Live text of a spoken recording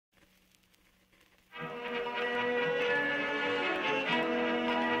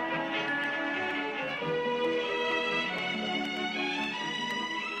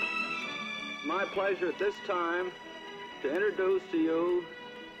pleasure at this time to introduce to you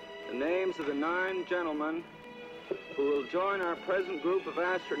the names of the 9 gentlemen who will join our present group of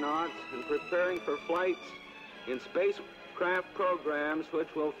astronauts in preparing for flights in spacecraft programs which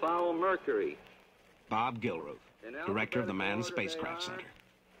will follow Mercury. Bob Gilruth, director of the Manned Spacecraft Center.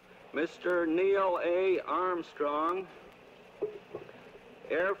 Mr. Neil A. Armstrong,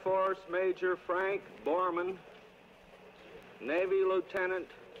 Air Force Major Frank Borman, Navy Lieutenant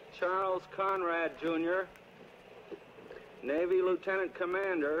Charles Conrad, Jr., Navy Lieutenant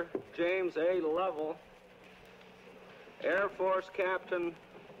Commander James A. Lovell, Air Force Captain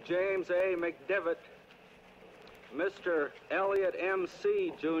James A. McDivitt, Mr. Elliot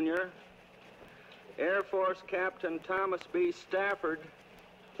M.C., Jr., Air Force Captain Thomas B. Stafford,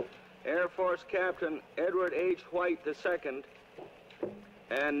 Air Force Captain Edward H. White II,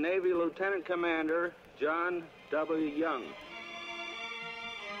 and Navy Lieutenant Commander John W. Young.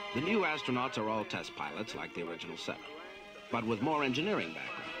 The new astronauts are all test pilots like the original 7, but with more engineering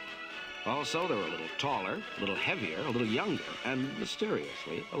background. Also, they're a little taller, a little heavier, a little younger, and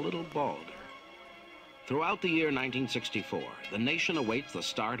mysteriously, a little balder. Throughout the year 1964, the nation awaits the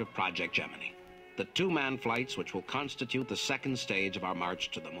start of Project Gemini, the 2-man flights which will constitute the second stage of our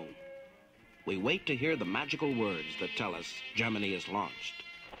march to the moon. We wait to hear the magical words that tell us Gemini is launched.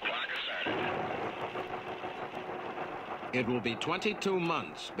 It will be 22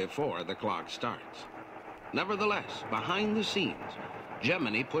 months before the clock starts. Nevertheless, behind the scenes,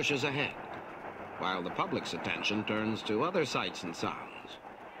 Gemini pushes ahead, while the public's attention turns to other sights and sounds.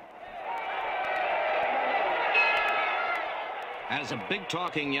 As a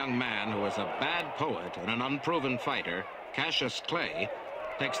big-talking young man who is a bad poet and an unproven fighter, Cassius Clay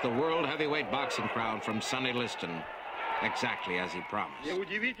takes the world heavyweight boxing crowd from Sonny Liston exactly as he promised.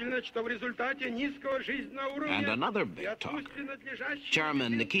 And another big talker,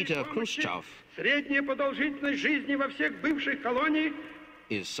 Chairman Nikita Khrushchev,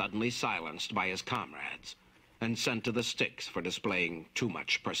 is suddenly silenced by his comrades and sent to the sticks for displaying too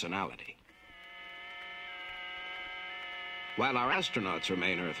much personality. While our astronauts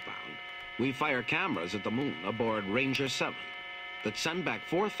remain earthbound, we fire cameras at the moon aboard Ranger 7 that send back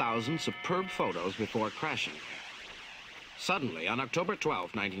 4,000 superb photos before crashing there. Suddenly, on October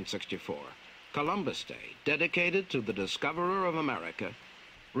 12, 1964, Columbus Day, dedicated to the discoverer of America,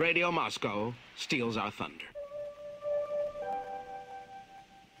 Radio Moscow steals our thunder.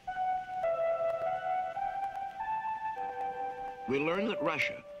 We learn that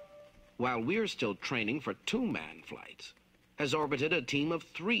Russia, while we're still training for 2-man flights, has orbited a team of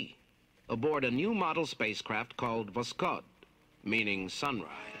 3 aboard a new model spacecraft called Voskhod, meaning sunrise.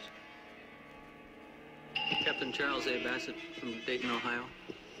 Captain Charles A. Bassett from Dayton, Ohio.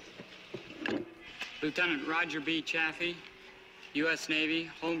 Lieutenant Roger B. Chaffee, U.S. Navy,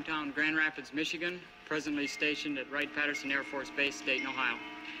 hometown Grand Rapids, Michigan, presently stationed at Wright-Patterson Air Force Base, Dayton, Ohio.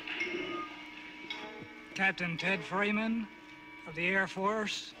 Captain Ted Freeman of the Air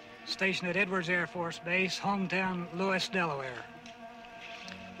Force, stationed at Edwards Air Force Base, hometown Lewis, Delaware.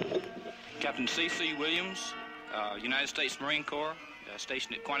 Captain C.C. Williams, United States Marine Corps,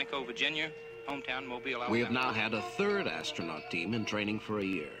 stationed at Quantico, Virginia, hometown Mobile, Alabama. We have now had a 3rd astronaut team in training for a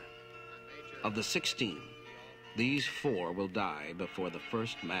year. Of the 16, these 4 will die before the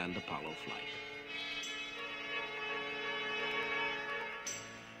first manned Apollo flight.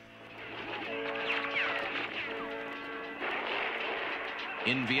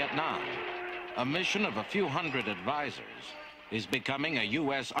 In Vietnam, a mission of a few hundred advisors is becoming a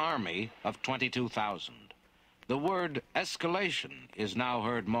U.S. Army of 22,000. The word escalation is now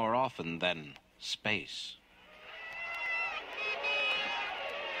heard more often than space.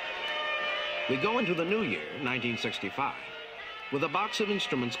 We go into the new year, 1965, with a box of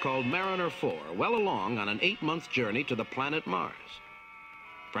instruments called Mariner 4, well along on an 8-month journey to the planet Mars.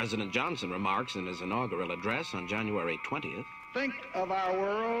 President Johnson remarks in his inaugural address on January 20th, "Think of our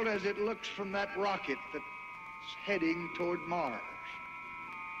world as it looks from that rocket that's heading toward Mars.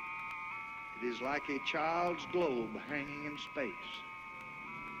 It is like a child's globe hanging in space.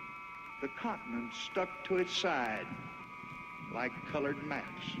 The continents stuck to its side like colored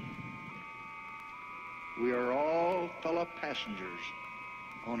maps. We are all fellow passengers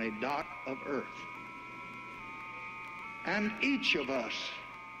on a dot of Earth. And each of us,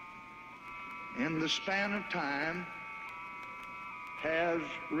 in the span of time, has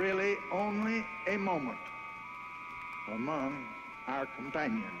really only a moment among our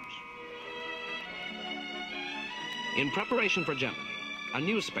companions." In preparation for Gemini, a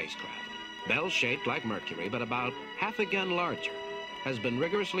new spacecraft, bell-shaped like Mercury but about half again larger, has been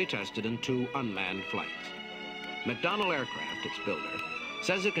rigorously tested in 2 unmanned flights. McDonnell Aircraft, its builder,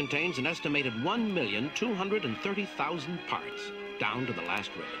 says it contains an estimated 1,230,000 parts, down to the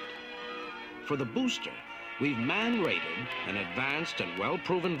last rivet. For the booster, we've man-rated an advanced and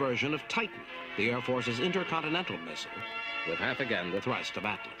well-proven version of Titan, the Air Force's intercontinental missile, with half again the thrust of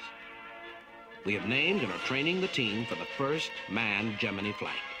Atlas. We have named and are training the team for the first manned Gemini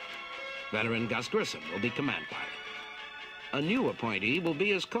flight. Veteran Gus Grissom will be command pilot. A new appointee will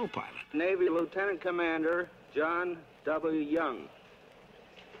be his co-pilot. Navy Lieutenant Commander John W. Young.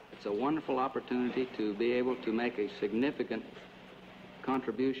 It's a wonderful opportunity to be able to make a significant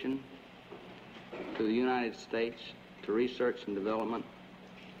contribution to the United States, to research and development,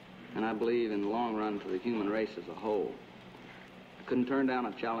 and I believe in the long run to the human race as a whole. I couldn't turn down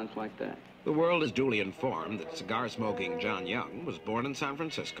a challenge like that. The world is duly informed that cigar-smoking John Young was born in San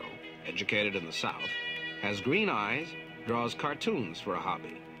Francisco, educated in the South, has green eyes, draws cartoons for a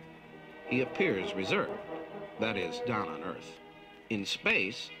hobby. He appears reserved, that is, down on Earth. In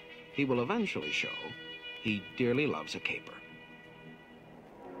space, he will eventually show he dearly loves a caper.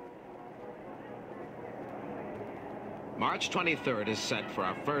 March 23rd is set for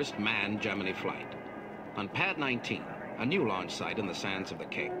our first manned Gemini flight. On Pad 19, a new launch site in the sands of the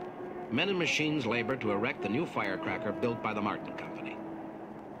Cape, men and machines labor to erect the new firecracker built by the Martin Company.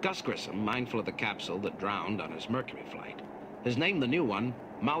 Gus Grissom, mindful of the capsule that drowned on his Mercury flight, has named the new one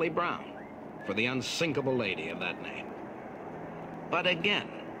Molly Brown, for the unsinkable lady of that name. But again,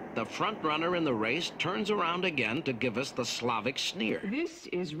 the front runner in the race turns around again to give us the Slavic sneer. This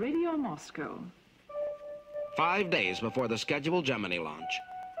is Radio Moscow. 5 days before the scheduled Gemini launch,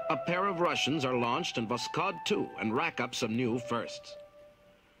 a pair of Russians are launched in Voskhod 2 and rack up some new firsts.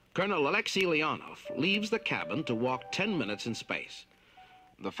 Colonel Alexei Leonov leaves the cabin to walk 10 minutes in space.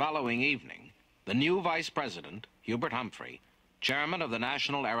 The following evening, the new Vice President, Hubert Humphrey, Chairman of the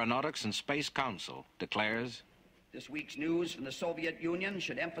National Aeronautics and Space Council, declares, "This week's news from the Soviet Union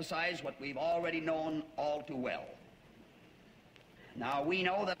should emphasize what we've already known all too well. Now, we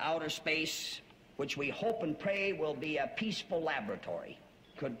know that outer space, which we hope and pray will be a peaceful laboratory,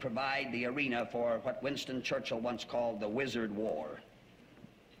 could provide the arena for what Winston Churchill once called the Wizard War.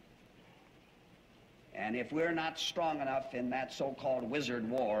 And if we're not strong enough in that so-called Wizard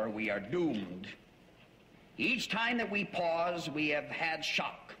War, we are doomed. Each time that we pause, we have had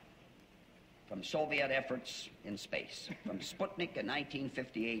shock from Soviet efforts in space, from Sputnik in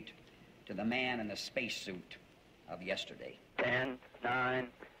 1958 to the man in the spacesuit of yesterday." 10,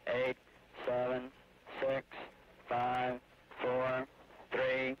 9, 8, 7, 6, 5, 4,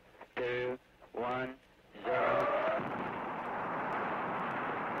 3, 2, 1, 0.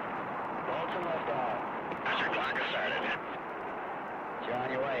 Bolts and liftoff. As your clock has started. You're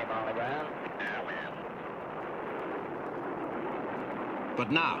on your way, Molly Brown. Yeah, man.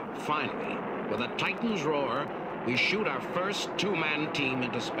 But now, finally, with a Titan's roar, we shoot our first two-man team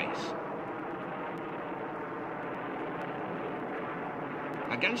into space.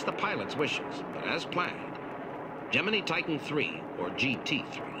 Against the pilot's wishes, but as planned, Gemini Titan 3, or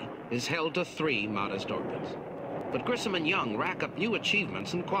GT3, is held to 3 modest orbits. But Grissom and Young rack up new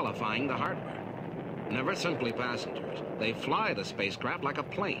achievements in qualifying the hardware. Never simply passengers, they fly the spacecraft like a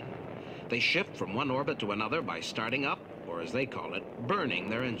plane. They shift from one orbit to another by starting up, or as they call it, burning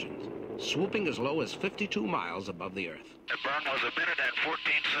their engines, swooping as low as 52 miles above the Earth. The burn was 1 minute and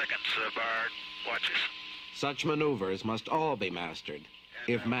 14 seconds, Bard. Watch this. Such maneuvers must all be mastered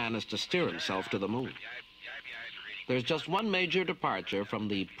if man is to steer himself to the moon. There's just one major departure from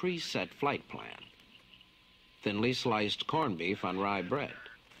the preset flight plan: thinly sliced corned beef on rye bread,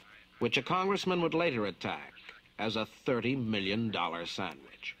 which a congressman would later attack as a $30 million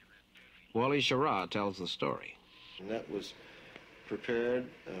sandwich. Wally Schirra tells the story. And that was prepared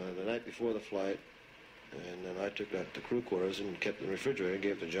the night before the flight, and then I took that to crew quarters and kept it in the refrigerator and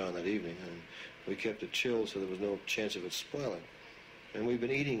gave it to John that evening, and we kept it chilled so there was no chance of it spoiling. And we've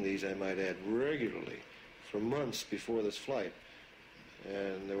been eating these, I might add, regularly for months before this flight,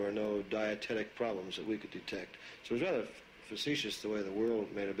 and there were no dietetic problems that we could detect. So it was rather facetious the way the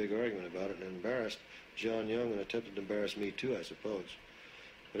world made a big argument about it and embarrassed John Young and attempted to embarrass me too, I suppose.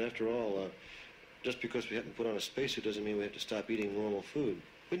 But after all, just because we haven't put on a spacesuit doesn't mean we have to stop eating normal food.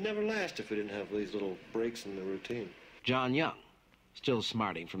 We'd never last if we didn't have these little breaks in the routine. John Young, still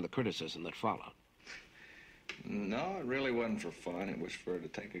smarting from the criticism that followed. No, it really wasn't for fun. It was for to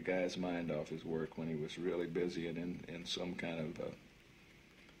take a guy's mind off his work when he was really busy and in some kind of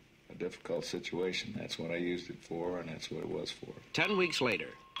a difficult situation. That's what I used it for, and that's what it was for. 10 weeks later,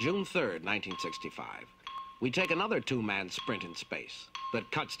 June 3rd, 1965, we take another two-man sprint in space that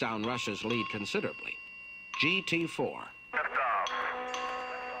cuts down Russia's lead considerably. GT4.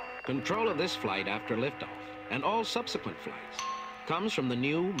 Control of this flight after liftoff, and all subsequent flights, comes from the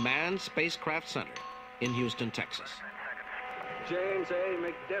new Manned Spacecraft Center in Houston, Texas. James A.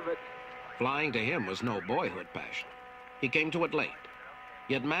 McDivitt. Flying to him was no boyhood passion. He came to it late,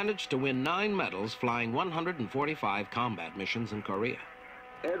 yet managed to win 9 medals flying 145 combat missions in Korea.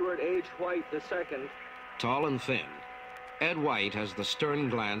 Edward H. White II. Tall and thin, Ed White has the stern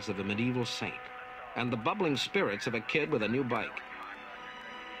glance of a medieval saint and the bubbling spirits of a kid with a new bike.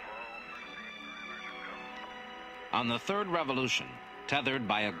 On the third revolution, tethered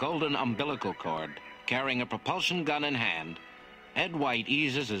by a golden umbilical cord, carrying a propulsion gun in hand, Ed White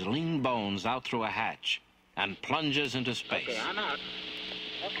eases his lean bones out through a hatch and plunges into space. Okay, I'm out.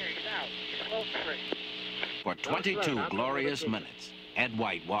 Okay, he's out. He's close free. For 22 glorious minutes, Ed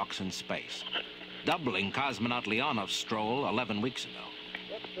White walks in space, doubling cosmonaut Leonov's stroll 11 weeks ago.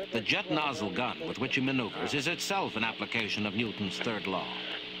 The jet nozzle gun with which he maneuvers is itself an application of Newton's third law.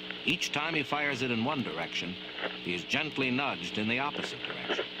 Each time he fires it in one direction, he is gently nudged in the opposite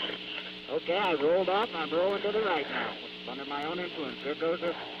direction. Okay, I rolled off and I'm rolling to the right now. Under my own influence. There goes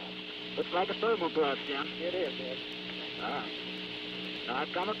a... Looks like a thermal plug, Jim. It is, yes. All right. Now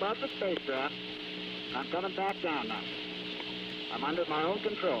I've come above the spacecraft. I'm coming back down now. I'm under my own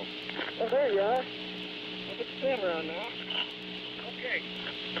control. Oh, there you are. I'll get the camera on now. Okay.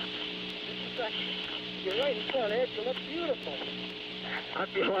 Just a second. You're right in front, Ed. You look beautiful. I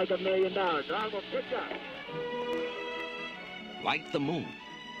feel like $1 million. I'm going to pick up. Like the moon,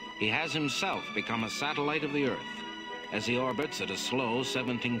 he has himself become a satellite of the Earth as he orbits at a slow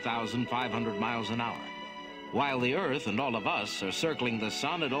 17,500 miles an hour, while the Earth and all of us are circling the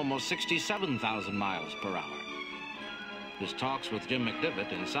sun at almost 67,000 miles per hour. His talks with Jim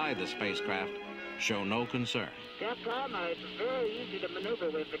McDivitt inside the spacecraft show no concern. Capcom, it's very easy to maneuver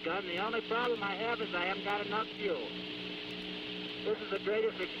with the gun. The only problem I have is I haven't got enough fuel. This is the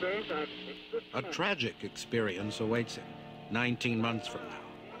greatest experience I've... A tragic experience awaits him 19 months from now.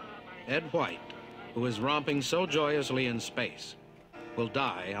 Ed White, who is romping so joyously in space, will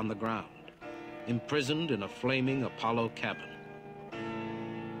die on the ground, imprisoned in a flaming Apollo cabin.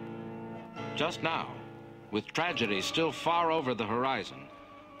 Just now, with tragedy still far over the horizon,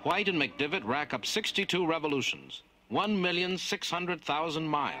 White and McDivitt rack up 62 revolutions, 1,600,000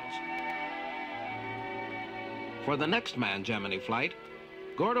 miles. For the next manned Gemini flight,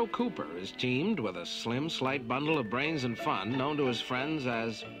 Gordo Cooper is teamed with a slim, slight bundle of brains and fun known to his friends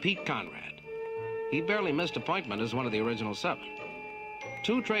as Pete Conrad. He barely missed appointment as one of the original 7.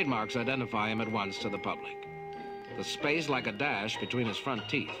 2 trademarks identify him at once to the public: the space like a dash between his front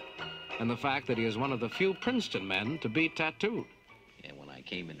teeth, and the fact that he is one of the few Princeton men to be tattooed. And when I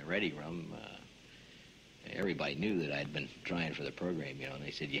came in the ready room, everybody knew that I'd been trying for the program, you know, and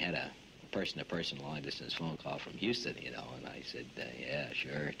they said, you had a person-to-person long-distance phone call from Houston, you know, and I said, yeah,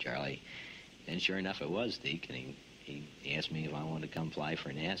 sure, Charlie. And sure enough, it was Deke, and he asked me if I wanted to come fly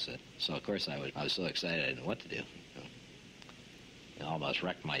for NASA. So, of course, I was so excited I didn't know what to do. I almost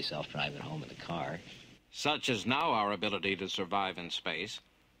wrecked myself driving home in the car. Such is now our ability to survive in space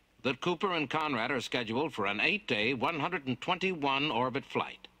that Cooper and Conrad are scheduled for an 8-day, 121-orbit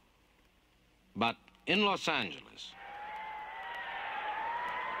flight. But in Los Angeles,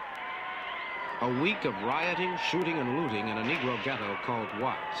 a week of rioting, shooting, and looting in a Negro ghetto called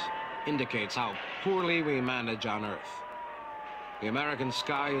Watts indicates how poorly we manage on Earth. The American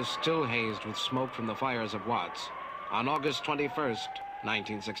sky is still hazed with smoke from the fires of Watts on August 21st,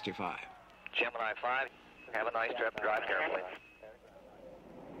 1965. Gemini 5, have a nice trip. Drive carefully.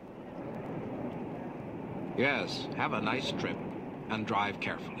 Yes, have a nice trip and drive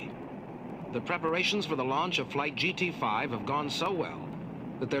carefully. The preparations for the launch of Flight GT5 have gone so well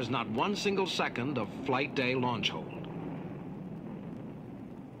that there's not one single second of flight day launch hold.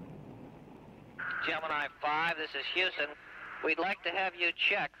 Gemini 5, this is Houston. We'd like to have you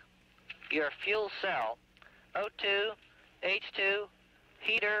check your fuel cell. O2, H2,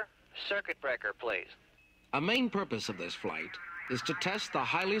 heater, circuit breaker, please. A main purpose of this flight is to test the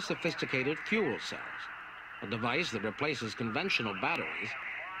highly sophisticated fuel cells, a device that replaces conventional batteries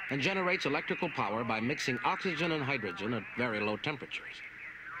and generates electrical power by mixing oxygen and hydrogen at very low temperatures,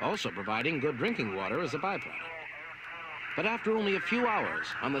 also providing good drinking water as a byproduct. But after only a few hours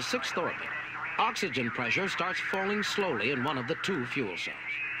on the 6th orbit, oxygen pressure starts falling slowly in one of the 2 fuel cells.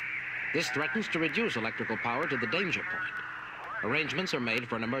 This threatens to reduce electrical power to the danger point. Arrangements are made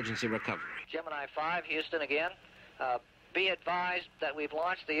for an emergency recovery. Gemini 5, Houston again. Be advised that we've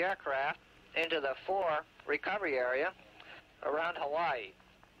launched the aircraft into the 4 recovery area around Hawaii.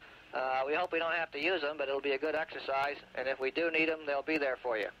 We hope we don't have to use them, but it'll be a good exercise, and if we do need them, they'll be there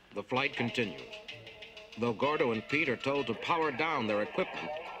for you. The flight continues, though Gordo and Pete are told to power down their equipment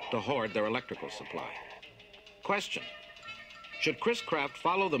to hoard their electrical supply. Question: should Chris Kraft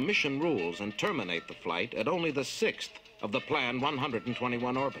follow the mission rules and terminate the flight at only the 6th of the planned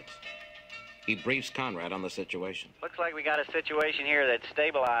 121 orbits? He briefs Conrad on the situation. Looks like we got a situation here that's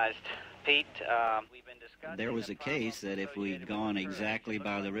stabilized, Pete. We've been discussing. There was a case that if we'd gone exactly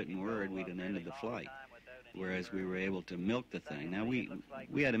by the written word, we'd have ended the flight, whereas we were able to milk the thing. Now, we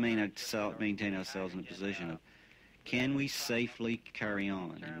had to maintain ourselves in a position of, can we safely carry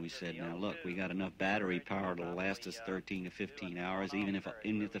on? And we said, now, look, we got enough battery power to last us 13 to 15 hours, even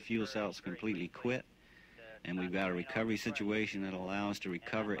if the fuel cells completely quit. And we've got a recovery situation that allows us to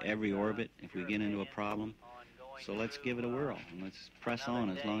recover every orbit if we get into a problem. So let's give it a whirl, and let's press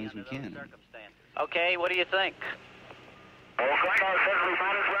on as long as we can. Okay, what do you think?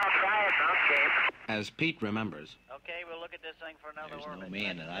 As Pete remembers, okay, we'll look at this thing for another orbit. There's no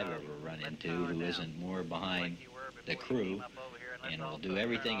man that I've ever run into who isn't more behind the crew and will do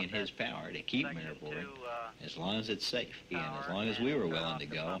everything in his power to keep them airborne as long as it's safe. And as long as we were willing to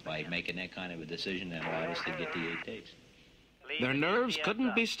go by making that kind of a decision that allowed us to get the 8 days. Their nerves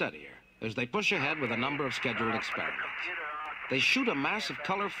couldn't be steadier as they push ahead with a number of scheduled experiments. They shoot a mass of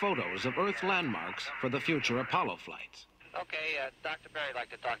color photos of Earth landmarks for the future Apollo flights. Okay, Dr. Berry, I'd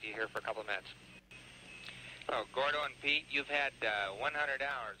like to talk to you here for a couple of minutes. Oh, Gordo and Pete, you've had 100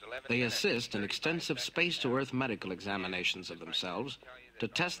 hours, 11 They minutes. assist in extensive space-to-Earth medical examinations of themselves to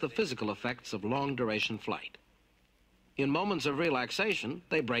test the physical effects of long-duration flight. In moments of relaxation,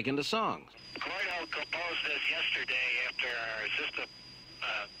 they break into songs. Gordo composed this yesterday after our system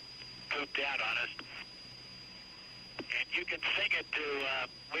pooped out on us. And you can sing it to,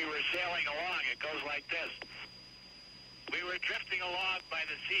 we were sailing along. It goes like this. We were drifting along by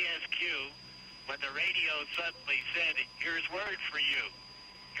the CSQ when the radio suddenly said, here's word for you.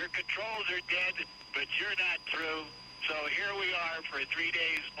 Your controls are dead, but you're not through. So here we are for 3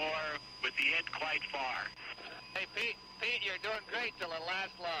 days more with the end quite far. Hey, Pete, you're doing great till the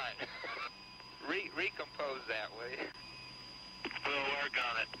last line. Recompose that, will you? We'll work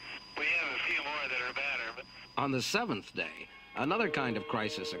on it. We have a few more that are better, but... On the 7th day, another kind of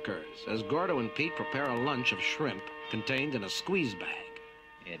crisis occurs as Gordo and Pete prepare a lunch of shrimp contained in a squeeze bag.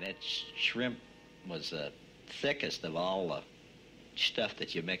 Yeah, that shrimp was the thickest of all the stuff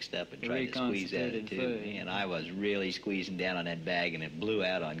that you mixed up and tried to squeeze out of too. And I was really squeezing down on that bag, and it blew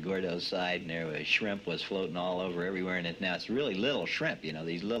out on Gordo's side, and there was shrimp was floating all over everywhere. And now it's really little shrimp, you know,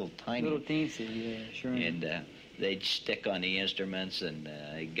 these little tiny. Little teensy, yeah, shrimp. And they'd stick on the instruments, and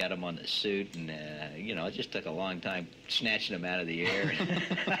got them on the suit, and you know, it just took a long time snatching them out of the air,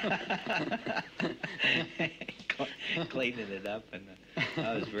 and cleaning it up. And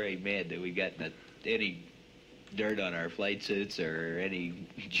I was very mad that we got any dirt on our flight suits or any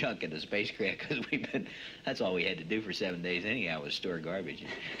junk in the spacecraft, because that's all we had to do for 7 days anyhow, was store garbage.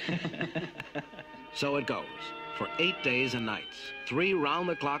 So it goes. For 8 days and nights, 3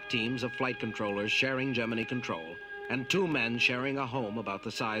 round-the-clock teams of flight controllers sharing Gemini control, and 2 men sharing a home about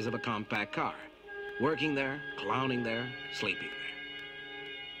the size of a compact car, working there, clowning there, sleeping there.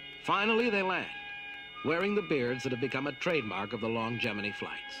 Finally, they land, wearing the beards that have become a trademark of the long Gemini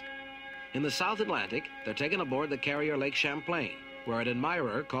flights. In the South Atlantic, they're taken aboard the carrier Lake Champlain, where an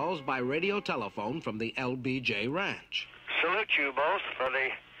admirer calls by radio telephone from the LBJ Ranch. Salute you both for the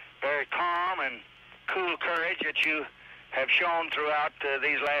very calm and cool courage that you have shown throughout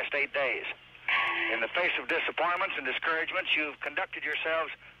these last 8 days. In the face of disappointments and discouragements, you've conducted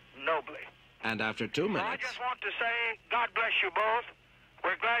yourselves nobly. And after 2 minutes... I just want to say, God bless you both.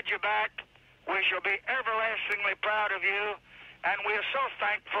 We're glad you're back. We shall be everlastingly proud of you, and we are so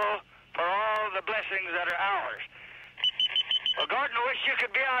thankful for all the blessings that are ours. Well, Gordon, I wish you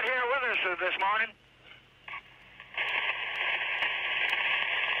could be out here with us this morning.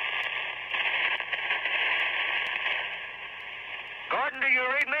 Gordon, do you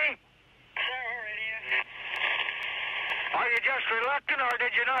read me? Are you just reluctant, or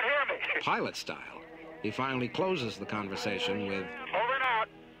did you not hear me? Pilot style, he finally closes the conversation with... Over and out.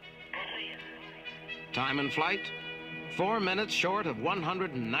 Time in flight, 4 minutes short of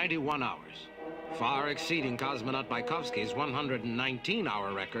 191 hours, far exceeding cosmonaut Bykovsky's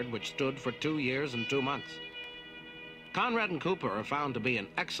 119-hour record, which stood for 2 years and 2 months. Conrad and Cooper are found to be in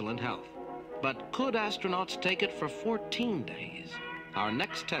excellent health. But could astronauts take it for 14 days? Our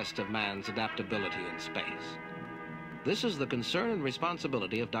next test of man's adaptability in space. This is the concern and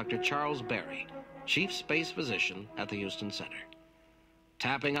responsibility of Dr. Charles Berry, Chief Space Physician at the Houston Center.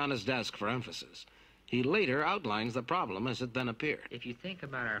 Tapping on his desk for emphasis, he later outlines the problem as it then appeared. If you think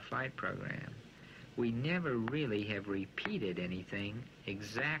about our flight program, we never really have repeated anything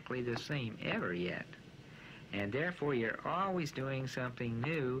exactly the same ever yet. And therefore, you're always doing something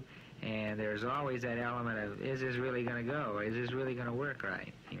new, And there's always that element of, is this really going to go? Is this really going to work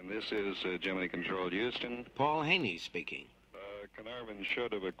right? And this is Gemini Control Houston. Paul Haney speaking. Carnarvon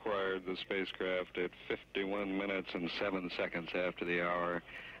should have acquired the spacecraft at 51 minutes and 7 seconds after the hour.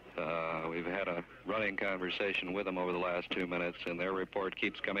 We've had a running conversation with them over the last 2 minutes, and their report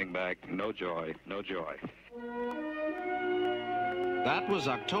keeps coming back. No joy, no joy. That was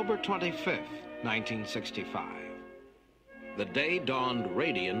October 25th, 1965. The day dawned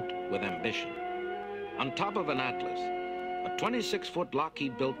radiant with ambition. On top of an Atlas, a 26-foot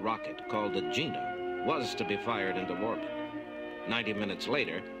Lockheed-built rocket called the Gina was to be fired into orbit. 90 minutes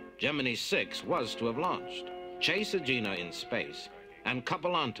later, Gemini 6 was to have launched, chase Agena in space, and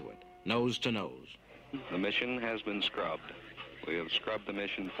couple onto it, nose to nose. The mission has been scrubbed. We have scrubbed the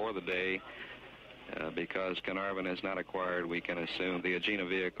mission for the day. Because Carnarvon is not acquired, we can assume the Agena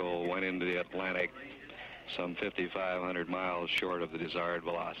vehicle went into the Atlantic some 5,500 miles short of the desired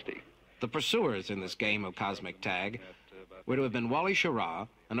velocity. The pursuers in this game of cosmic tag were to have been Wally Schirra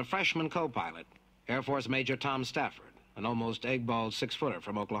and a freshman co-pilot, Air Force Major Tom Stafford, an almost egg-bald six-footer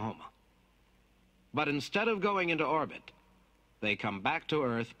from Oklahoma. But instead of going into orbit, they come back to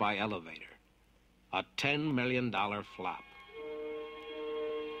Earth by elevator. A $10 million flop.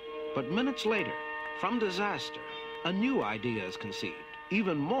 But minutes later, from disaster, a new idea is conceived,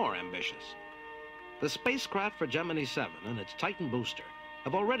 even more ambitious. The spacecraft for Gemini 7 and its Titan booster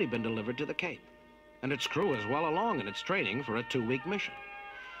have already been delivered to the Cape, and its crew is well along in its training for a 2-week mission.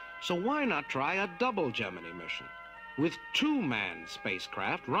 So why not try a double Gemini mission, with 2 manned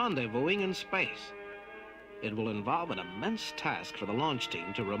spacecraft rendezvousing in space? It will involve an immense task for the launch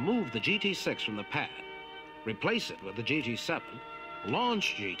team to remove the GT-6 from the pad, replace it with the GT-7,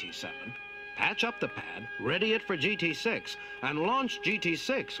 launch GT-7, patch up the pad, ready it for GT-6, and launch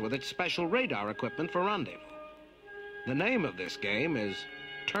GT-6 with its special radar equipment for rendezvous. The name of this game is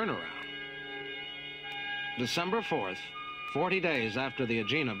Turnaround. December 4th, 40 days after the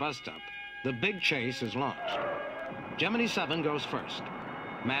Agena bust-up, the big chase is launched. Gemini 7 goes first,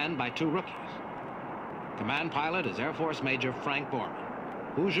 manned by 2 rookies. Command pilot is Air Force Major Frank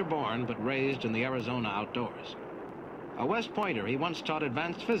Borman, Hoosier-born but raised in the Arizona outdoors. A West Pointer, he once taught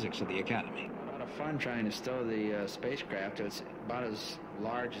advanced physics at the academy. A lot of fun trying to stow the spacecraft. It's about as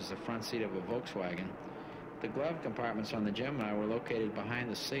large as the front seat of a Volkswagen. The glove compartments on the Gemini were located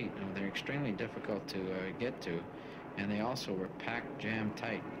behind the seat, and they're extremely difficult to get to, and they also were packed jam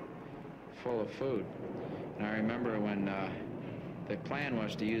tight, full of food. And I remember when the plan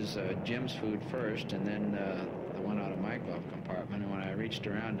was to use Jim's food first, and then the one out of my glove compartment, and when I reached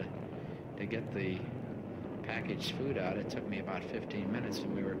around to get the packaged food out, it took me about 15 minutes,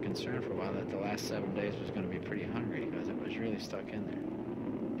 and we were concerned for a while that the last 7 days was going to be pretty hungry because it was really stuck in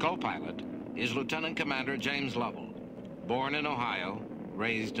there. Co-pilot is Lieutenant Commander James Lovell, born in Ohio,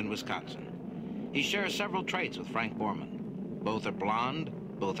 raised in Wisconsin. He shares several traits with Frank Borman. Both are blonde,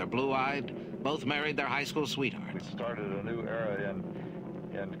 both are blue-eyed, both married their high school sweethearts. We started a new era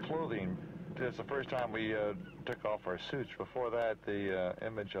in clothing. It's the first time we took off our suits. Before that, the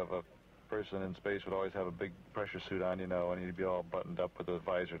image of a person in space would always have a big pressure suit on, you know, and he'd be all buttoned up with the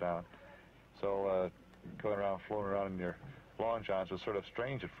visor down. So going around, floating around in your long johns was sort of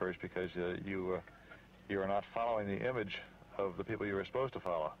strange at first because you are not following the image of the people you were supposed to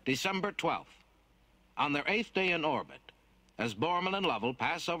follow. December 12th, on their 8th day in orbit, as Borman and Lovell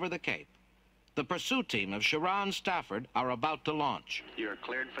pass over the Cape, the pursuit team of Schirra and Stafford are about to launch. You're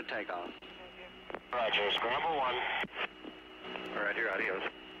cleared for takeoff. Roger, scramble 1. All right, here, adios.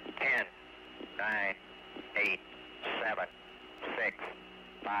 10, 9, 8, 7, 6,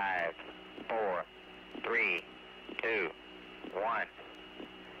 5, 4, 3, 2, 1.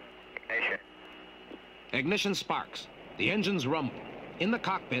 Ignition. Ignition sparks. The engines rumble. In the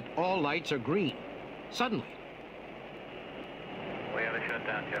cockpit, all lights are green. Suddenly, We have a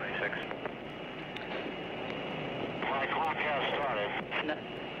shutdown, Gemini 6. My clock has started.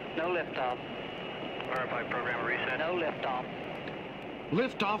 No liftoff. Verify program reset. No liftoff.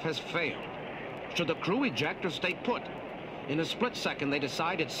 liftoff has failed. Should the crew eject or stay put? In a split second, they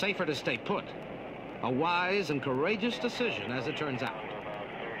decide it's safer to stay put. A wise and courageous decision, as it turns out.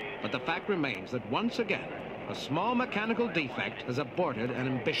 But the fact remains that once again, a small mechanical defect has aborted an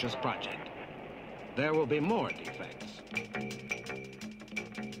ambitious project. There will be more defects.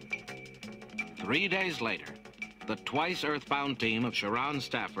 3 days later, the twice Earthbound team of Schirra and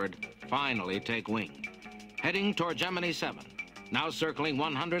Stafford finally take wing, heading toward Gemini 7, now circling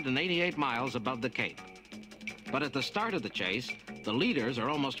 188 miles above the Cape. But at the start of the chase, the leaders are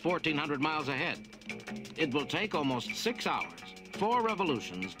almost 1,400 miles ahead. It will take almost 6 hours, 4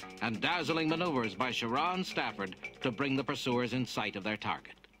 revolutions, and dazzling maneuvers by Schirra and Stafford to bring the pursuers in sight of their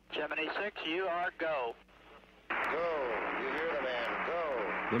target. Gemini 6, you are go. Go. You hear the man. Go.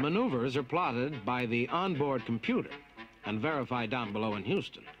 The maneuvers are plotted by the onboard computer and verified down below in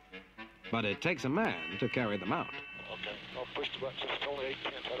Houston. But it takes a man to carry them out. Okay, I'll push the button. It's only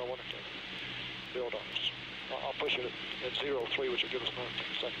 8/10. I don't want it to build on it. I'll push it at 0.3, which will give us 19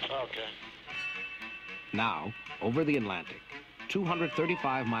 seconds. Okay. Now, over the Atlantic,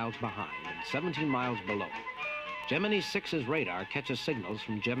 235 miles behind and 17 miles below, Gemini 6's radar catches signals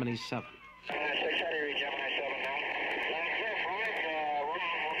from Gemini 7. Gemini 6, how do you read Gemini 7 now? We'll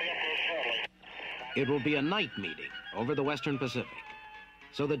be up there shortly. It will be a night meeting over the Western Pacific,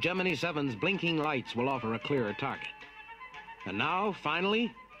 so the Gemini 7's blinking lights will offer a clearer target. And now,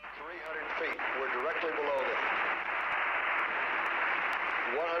 finally, 300 feet. We're directly below them.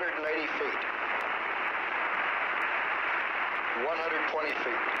 180 feet. 120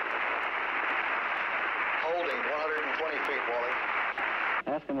 feet. Holding 120 feet, Wally.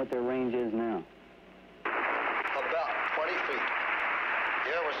 Ask them what their range is now. About 20 feet.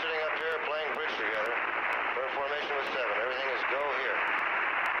 Yeah, we're sitting up here playing bridge together. We're in formation with 7. Everything is go here.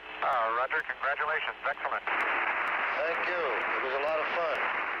 Roger, congratulations. Excellent. Thank you. It was a lot of fun.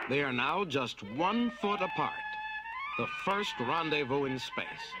 they are now just 1 foot apart. The first rendezvous in space.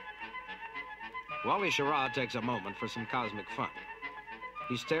 Wally Schirra takes a moment for some cosmic fun.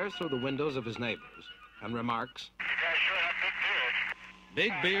 He stares through the windows of his neighbors and remarks,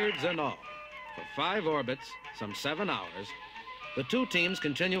 big beards and all. For 5 orbits, some 7 hours, the 2 teams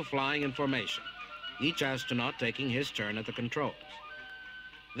continue flying in formation, each astronaut taking his turn at the controls.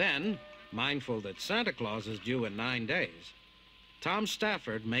 Then, mindful that Santa Claus is due in 9 days, Tom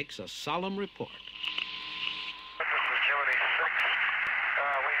Stafford makes a solemn report. This is Gemini 6.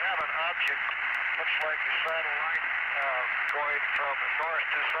 We have an object, looks like a satellite, going from north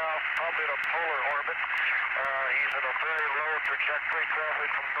to south, probably in a polar orbit. He's in a very low trajectory, traveling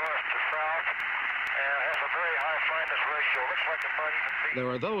from north to south, and has a very high fineness ratio. Looks like it might even be... There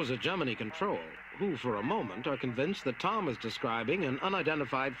are those at Gemini Control who, for a moment, are convinced that Tom is describing an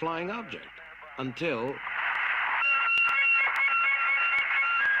unidentified flying object, until...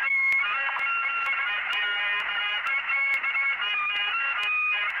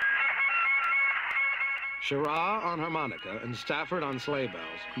 Schirra on harmonica and Stafford on sleigh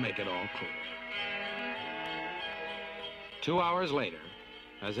bells make it all clear. 2 hours later,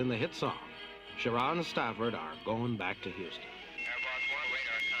 as in the hit song, Schirra and Stafford are going back to Houston.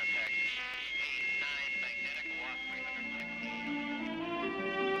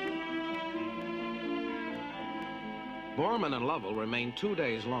 Borman and Lovell remain 2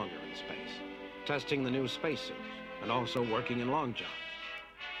 days longer in space, testing the new spacesuits and also working in long johns.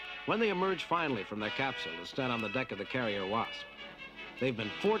 When they emerge finally from their capsule to stand on the deck of the carrier Wasp, they've been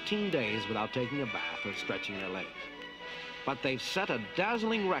 14 days without taking a bath or stretching their legs. But they've set a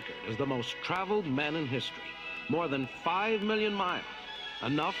dazzling record as the most traveled men in history. More than 5 million miles,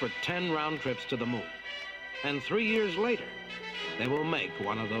 enough for 10 round trips to the moon. And 3 years later, they will make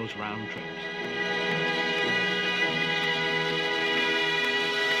one of those round trips.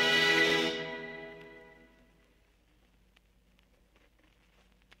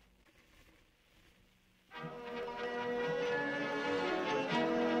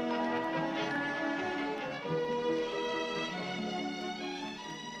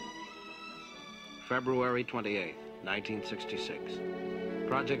 February 28, 1966.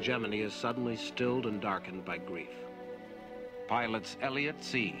 Project Gemini is suddenly stilled and darkened by grief. Pilots Elliot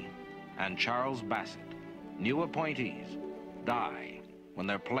C. and Charles Bassett, new appointees, die when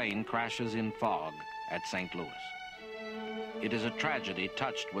their plane crashes in fog at St. Louis. It is a tragedy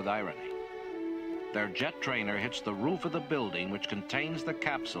touched with irony. Their jet trainer hits the roof of the building which contains the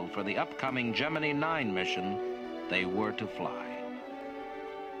capsule for the upcoming Gemini 9 mission they were to fly.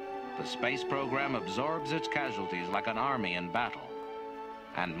 The space program absorbs its casualties like an army in battle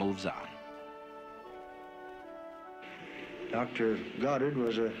and moves on. Dr. Goddard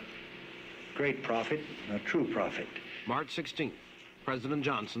was a great prophet, a true prophet. March 16th, President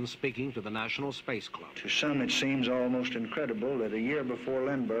Johnson speaking to the National Space Club. To some, it seems almost incredible that a year before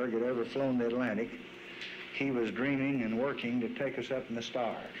Lindbergh had ever flown the Atlantic, he was dreaming and working to take us up in the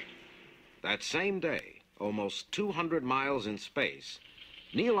stars. That same day, almost 200 miles in space,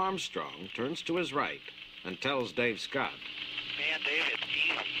 Neil Armstrong turns to his right and tells Dave Scott, Man, Dave, it's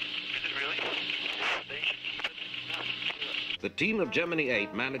easy. Is it really? They should keep it. The team of Gemini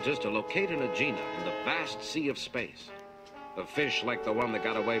 8 manages to locate an Agena in the vast sea of space. A fish like the one that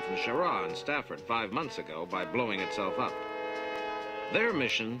got away from Schirra and Stafford 5 months ago by blowing itself up. Their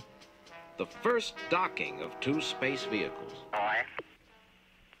mission, the first docking of 2 space vehicles. All right.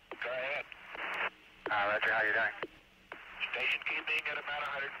 Go ahead. Roger, how you doing? Station keeping at about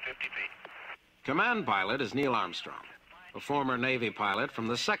 150 feet. Command pilot is Neil Armstrong, a former Navy pilot from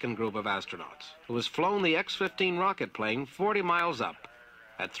the second group of astronauts, who has flown the X-15 rocket plane 40 miles up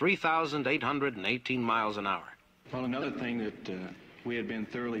at 3,818 miles an hour. Well, another thing that we had been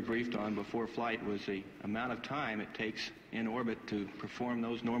thoroughly briefed on before flight was the amount of time it takes in orbit to perform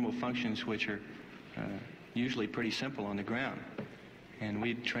those normal functions which are usually pretty simple on the ground. And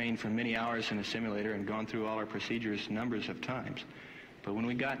we'd trained for many hours in a simulator and gone through all our procedures numbers of times. But when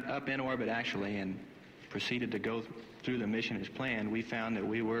we got up in orbit actually and proceeded to go through the mission as planned, we found that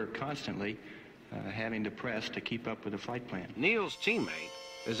we were constantly having to press to keep up with the flight plan. Neil's teammate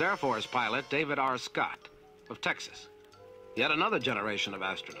is Air Force pilot David R. Scott of Texas, yet another generation of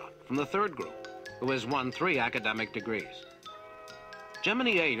astronaut from the third group who has won 3 academic degrees.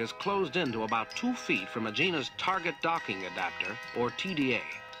 Gemini 8 is closed in to about 2 feet from Agena's Target Docking Adapter, or TDA.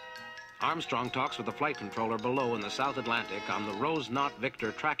 Armstrong talks with the flight controller below in the South Atlantic on the Rose Knot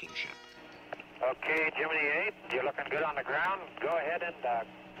Victor tracking ship. Okay, Gemini 8, you're looking good on the ground. Go ahead and dock.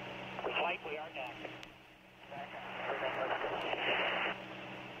 For flight, we are docking.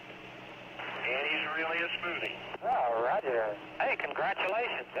 And he's really a smoothie. Oh, Roger. Hey,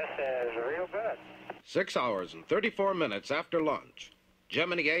 congratulations. This is real good. 6 hours and 34 minutes after launch,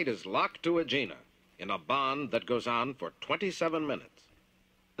 Gemini 8 is locked to Agena in a bond that goes on for 27 minutes.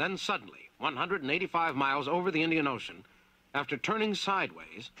 Then suddenly, 185 miles over the Indian Ocean, after turning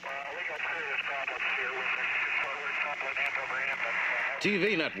sideways,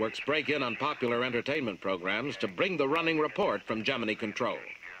 TV networks break in on popular entertainment programs to bring the running report from Gemini Control.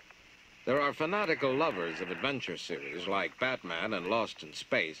 There are fanatical lovers of adventure series like Batman and Lost in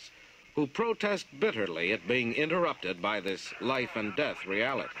Space who protest bitterly at being interrupted by this life and death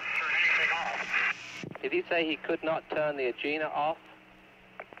reality. Did he say he could not turn the Agena off?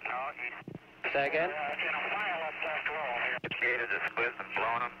 No, he's... Say again? In a file up left roll here. The gate is split and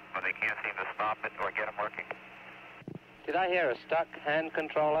blown them, but they can't seem to stop it or get them working. Did I hear a stuck hand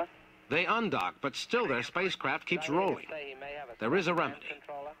controller? They undock, but still their spacecraft keeps rolling. There is a remedy: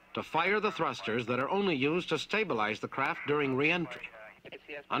 to fire the thrusters that are only used to stabilize the craft during re-entry.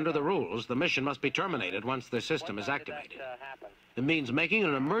 Under the rules, the mission must be terminated once the system is activated. It means making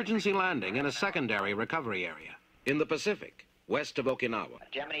an emergency landing in a secondary recovery area in the Pacific, west of Okinawa.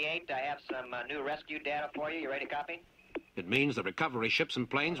 Gemini 8, I have some new rescue data for you. You ready to copy? It means the recovery ships and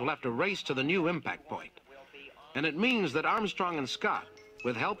planes will have to race to the new impact point. And it means that Armstrong and Scott,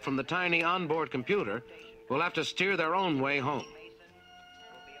 with help from the tiny onboard computer, will have to steer their own way home.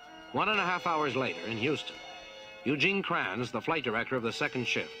 1.5 hours later in Houston, Eugene Kranz, the flight director of the second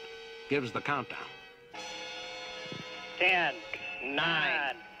shift, gives the countdown. 10,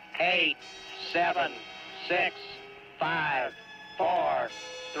 9, 8, 7, 6, 5, 4,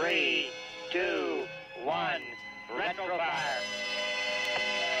 3, 2, 1, retrofire.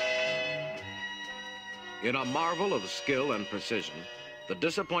 In a marvel of skill and precision, the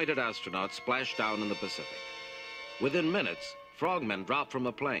disappointed astronauts splashed down in the Pacific. Within minutes, frogmen dropped from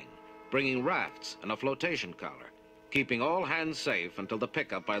a plane, bringing rafts and a flotation collar, keeping all hands safe until the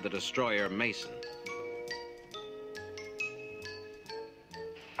pickup by the destroyer Mason.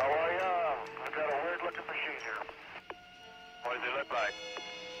 How are ya? I've got a weird-looking machine here. What does it look like?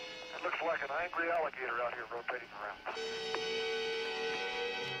 It looks like an angry alligator out here rotating around.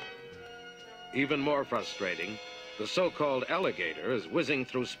 Even more frustrating, the so-called alligator is whizzing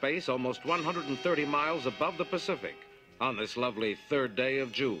through space almost 130 miles above the Pacific on this lovely third day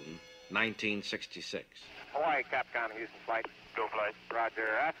of June, 1966. Hawaii, Capcom, Houston flight. Go flight. Roger.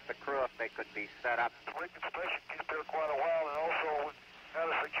 Ask the crew if they could be set up. The Lincoln Station keeps there quite a while, and also had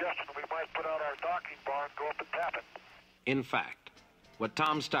a suggestion that we might put out our docking bar and go up and tap it. In fact, what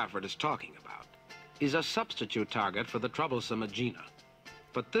Tom Stafford is talking about is a substitute target for the troublesome Agena.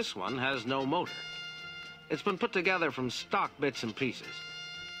 But this one has no motor. It's been put together from stock bits and pieces,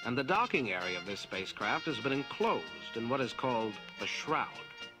 and the docking area of this spacecraft has been enclosed in what is called a shroud.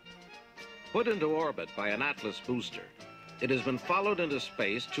 Put into orbit by an Atlas booster, it has been followed into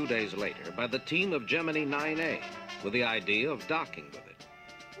space 2 days later by the team of Gemini 9A with the idea of docking with it.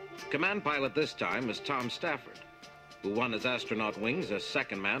 Command pilot this time is Tom Stafford, who won his astronaut wings as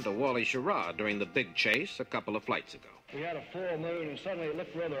second man to Wally Schirra during the big chase a couple of flights ago. We had a full moon, and suddenly it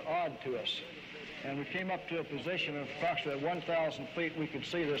looked rather odd to us. And we came up to a position of approximately 1,000 feet. We could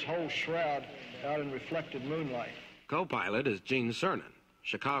see this whole shroud out in reflected moonlight. Co-pilot is Gene Cernan,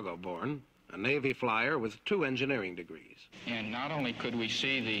 Chicago-born, a Navy flyer with 2 engineering degrees. And not only could we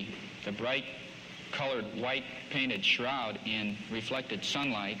see the bright colored white painted shroud in reflected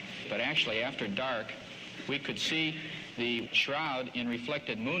sunlight, but actually after dark, we could see the shroud in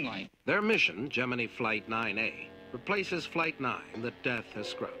reflected moonlight. Their mission, Gemini Flight 9A, replaces Flight 9 that death has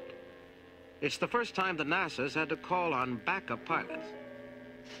scrubbed. It's the first time that NASA's had to call on backup pilots.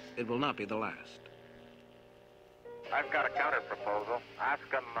 It will not be the last. I've got a counter proposal. Ask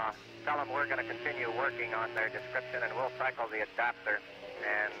them, tell them we're going to continue working on their description, and we'll cycle the adapter,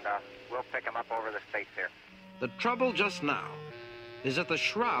 and we'll pick them up over the states here. The trouble just now is that the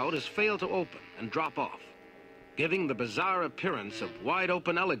shroud has failed to open and drop off, giving the bizarre appearance of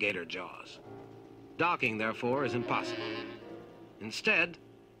wide-open alligator jaws. Docking, therefore, is impossible. Instead,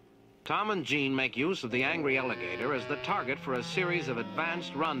 Tom and Gene make use of the angry alligator as the target for a series of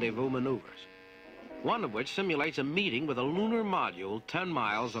advanced rendezvous maneuvers, one of which simulates a meeting with a lunar module 10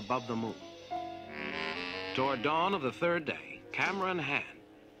 miles above the moon. Toward dawn of the third day, camera in hand,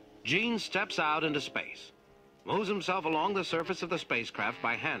 Gene steps out into space, moves himself along the surface of the spacecraft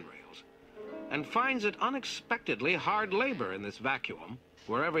by handrails, and finds it unexpectedly hard labor in this vacuum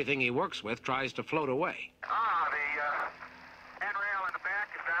where everything he works with tries to float away. The handrail in the back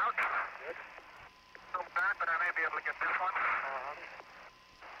is out. So bad, but I may be able to get this one.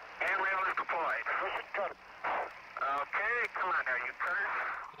 Handrail is deployed. Okay, come on there, you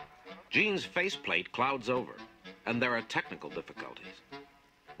cutters. Gene's faceplate clouds over, and there are technical difficulties.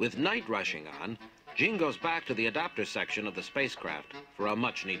 With night rushing on, Gene goes back to the adapter section of the spacecraft for a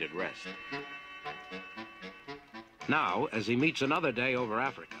much-needed rest. Now, as he meets another day over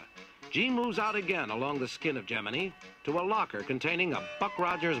Africa, Gene moves out again along the skin of Gemini to a locker containing a Buck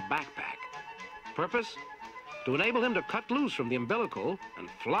Rogers backpack. Purpose? To enable him to cut loose from the umbilical and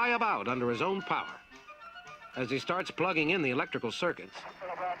fly about under his own power. As he starts plugging in the electrical circuits,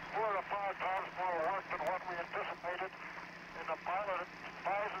 About 4 to 5 times more work than what we anticipated, and the pilot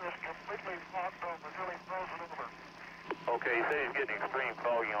visor is completely fogged over, nearly frozen over. Okay, he said he's getting extreme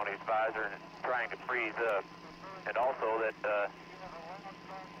fogging on his visor and trying to freeze up. And also that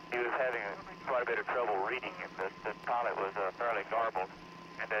he was having quite a bit of trouble reading it. The pilot was fairly garbled.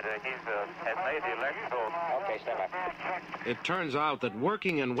 And that has made the electrical... Okay, stand by. it turns out that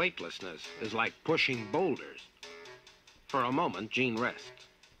working in weightlessness is like pushing boulders. For a moment, Gene rests.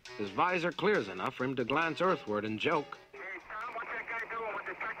 His visor clears enough for him to glance earthward and joke. Hey, Tom, what's that guy doing with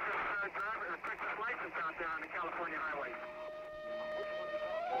the Texas license out there on the California highway?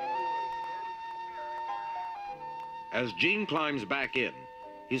 As Gene climbs back in,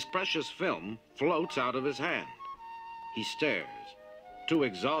 his precious film floats out of his hand. He stares, too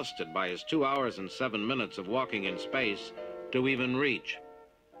exhausted by his 2 hours and 7 minutes of walking in space to even reach.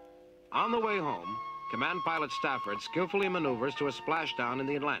 On the way home, Command Pilot Stafford skillfully maneuvers to a splashdown in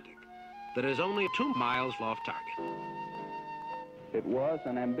the Atlantic that is only 2 miles off target. It was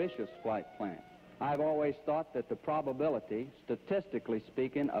an ambitious flight plan. I've always thought that the probability, statistically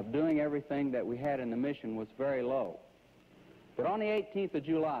speaking, of doing everything that we had in the mission was very low. But on the 18th of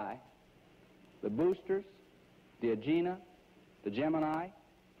July, the boosters, the Agena, the Gemini,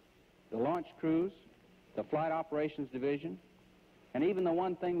 the launch crews, the Flight Operations Division, and even the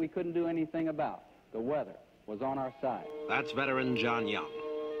one thing we couldn't do anything about, the weather, was on our side. That's veteran John Young,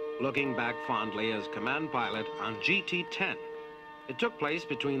 looking back fondly as command pilot on GT-10. It took place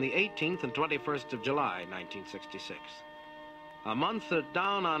between the 18th and 21st of July, 1966. A month that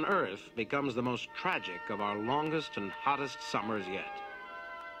down on Earth becomes the most tragic of our longest and hottest summers yet.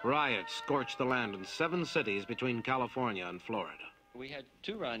 Riots scorched the land in 7 cities between California and Florida. We had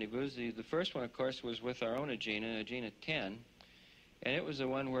 2 rendezvous. The first one, of course, was with our own Agena, Agena 10, and it was the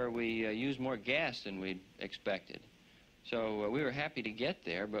one where we used more gas than we'd expected. So we were happy to get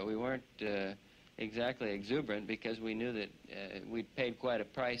there, but we weren't exactly exuberant because we knew that we'd paid quite a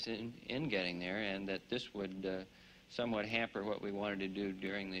price in getting there, and that this would somewhat hamper what we wanted to do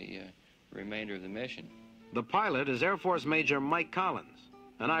during the remainder of the mission. The pilot is Air Force Major Mike Collins,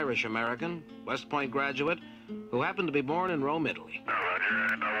 an Irish-American, West Point graduate, who happened to be born in Rome, Italy.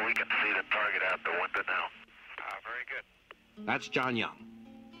 Roger, we can see the target out the window now. Very good. That's John Young.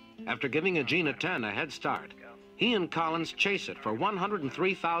 After giving Agena 10 a head start, he and Collins chase it for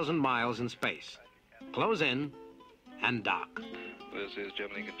 103,000 miles in space, close in, and dock. This is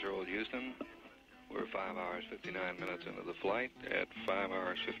Gemini Control Houston. We're 5 hours, 59 minutes into the flight. At 5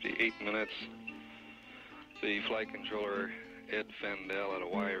 hours, 58 minutes, the flight controller, Ed Fendel at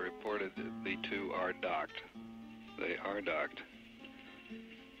Hawaii, reported that the 2 are docked. They are docked.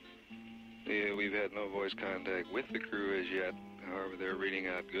 We've had no voice contact with the crew as yet. However, they're reading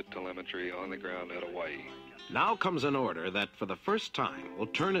out good telemetry on the ground at Hawaii. Now comes an order that, for the first time, will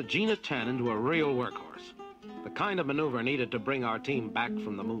turn Agena 10 into a real workhorse. The kind of maneuver needed to bring our team back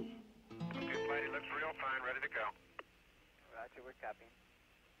from the moon. Okay, Flighty, looks real fine, ready to go. Roger, we're copying.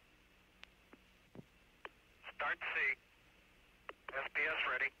 Start C.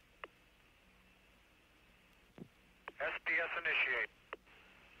 SPS ready. initiate.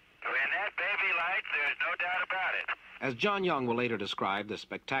 When that baby lights, there's no doubt about it. As John Young will later describe the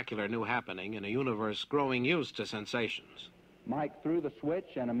spectacular new happening in a universe growing used to sensations. Mike threw the switch,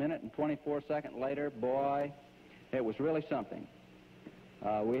 and a minute and 24 seconds later, boy, it was really something.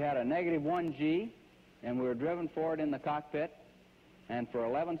 We had a -1 G, and we were driven forward in the cockpit, and for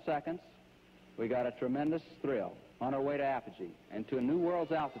 11 seconds, we got a tremendous thrill on our way to apogee and to a new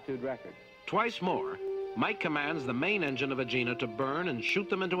world's altitude record. Twice more, Mike commands the main engine of Agena to burn and shoot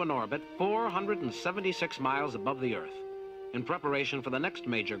them into an orbit 476 miles above the Earth in preparation for the next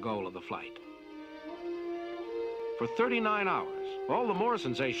major goal of the flight. For 39 hours, all the more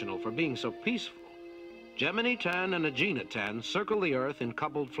sensational for being so peaceful, Gemini 10 and Agena 10 circle the Earth in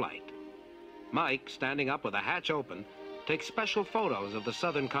coupled flight. Mike, standing up with a hatch open, takes special photos of the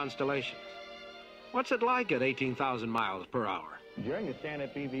southern constellations. What's it like at 18,000 miles per hour? During the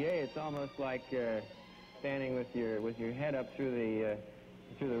stand-up EVA, it's almost like standing with your head up through the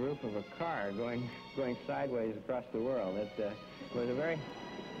roof of a car, going sideways across the world. It was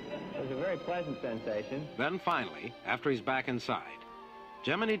a very pleasant sensation. Then finally, after he's back inside,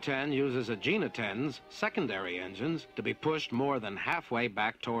 Gemini 10 uses Agena 10's secondary engines to be pushed more than halfway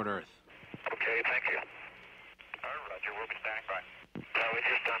back toward Earth. Okay, thank you. All right, Roger, we'll be standing by. We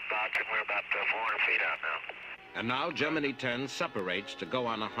just undocked and we're about 400 feet out now. And now Gemini 10 separates to go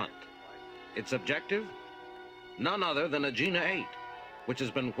on a hunt. Its objective? None other than Agena 8, which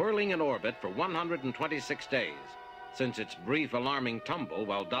has been whirling in orbit for 126 days, since its brief alarming tumble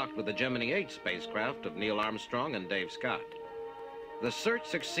while docked with the Gemini 8 spacecraft of Neil Armstrong and Dave Scott. The search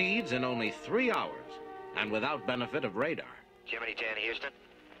succeeds in only 3 hours, and without benefit of radar. Gemini 10, Houston.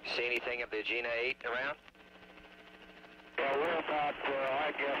 See anything of the Agena 8 around? Well, we're about,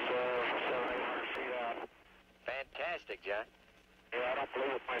 I guess, 700 feet out. Fantastic, John. Yeah, I don't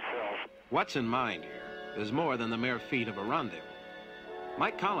believe it myself. What's in mind here is more than the mere feat of a rendezvous.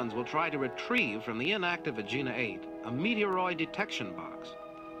 Mike Collins will try to retrieve from the inactive Agena 8 a meteoroid detection box,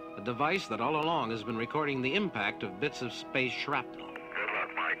 a device that all along has been recording the impact of bits of space shrapnel. Good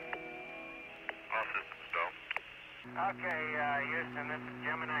luck, Mike. All systems go. Okay, Houston, this is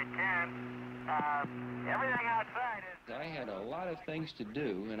Gemini 10. Everything outside is... I had a lot of things to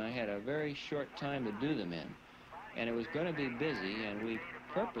do, and I had a very short time to do them in. And it was going to be busy, and we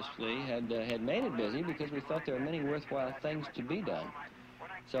purposefully had made it busy because we thought there were many worthwhile things to be done.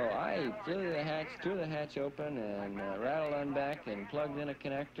 So I threw the hatch open and rattled on back and plugged in a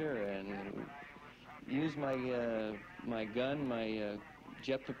connector and used my gun, my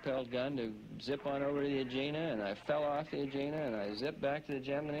jet-propelled gun, to zip on over to the Agena, and I fell off the Agena, and I zipped back to the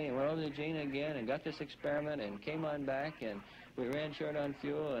Gemini and went over to the Agena again and got this experiment and came on back, and we ran short on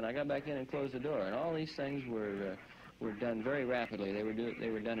fuel, and I got back in and closed the door. And all these things were done very rapidly. They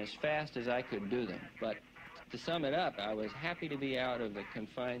were done as fast as I could do them. But to sum it up, I was happy to be out of the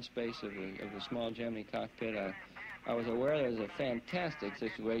confined space of the small Gemini cockpit. I was aware there was a fantastic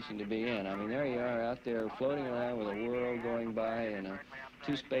situation to be in. I mean, there you are out there floating around with a world going by and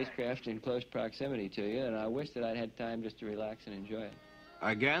two spacecraft in close proximity to you, and I wish that I'd had time just to relax and enjoy it.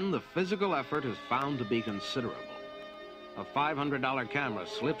 Again, the physical effort is found to be considerable. A $500 camera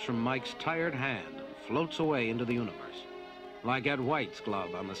slips from Mike's tired hand and floats away into the universe, like Ed White's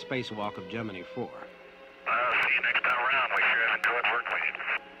glove on the spacewalk of Gemini 4. See you next time around. We sure have enjoyed working with you.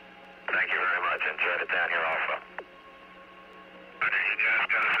 Thank you very much. Enjoyed it down here also. You guys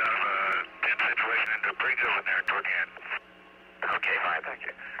got us out of a tense situation into a pretty good one there toward the end. Okay, fine. Thank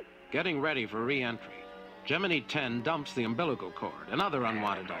you. Getting ready for re-entry, Gemini 10 dumps the umbilical cord and other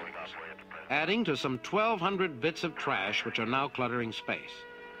unwanted items, adding to some 1,200 bits of trash which are now cluttering space,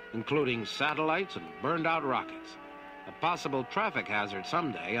 including satellites and burned-out rockets, a possible traffic hazard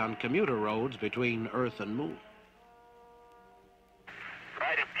someday on commuter roads between Earth and Moon.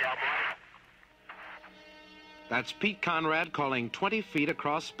 Right, cowboy. That's Pete Conrad calling 20 feet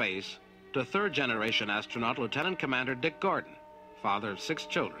across space to third-generation astronaut Lieutenant Commander Dick Gordon, father of 6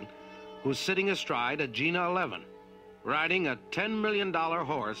 children, who's sitting astride Agena 11, riding a $10 million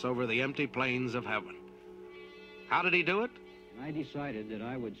horse over the empty plains of heaven. How did he do it? I decided that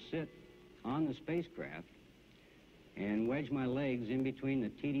I would sit on the spacecraft and wedge my legs in between the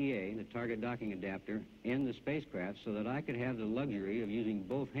TDA, the target docking adapter, and the spacecraft so that I could have the luxury of using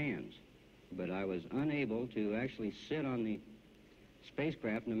both hands. But I was unable to actually sit on the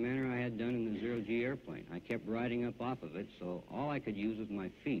spacecraft in the manner I had done in the zero-G airplane. I kept riding up off of it, so all I could use was my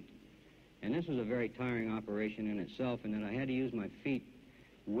feet. And this was a very tiring operation in itself, in that I had to use my feet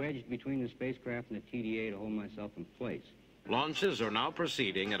wedged between the spacecraft and the TDA to hold myself in place. Launches are now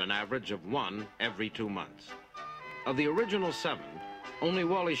proceeding at an average of 1 every 2 months. Of the original 7, Only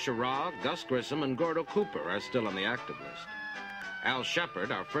Wally Schirra, Gus Grissom, and Gordo Cooper are still on the active list. Al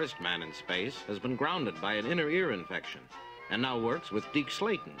Shepard, our first man in space, has been grounded by an inner ear infection and now works with Deke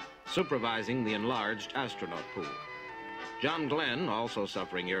Slayton, supervising the enlarged astronaut pool. John Glenn, also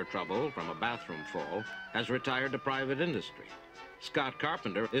suffering ear trouble from a bathroom fall, has retired to private industry. Scott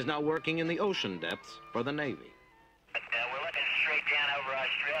Carpenter is now working in the ocean depths for the Navy. We're looking straight down over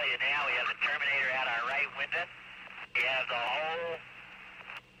Australia now. We have the Terminator out our right window. We have the whole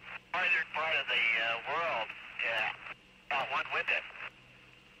northern part of the world out one window.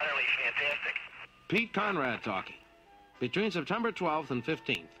 Utterly fantastic. Pete Conrad talking. Between September 12th and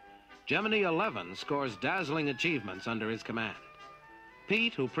 15th, Gemini 11 scores dazzling achievements under his command.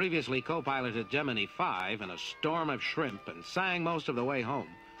 Pete, who previously co-piloted Gemini 5 in a storm of shrimp and sang most of the way home,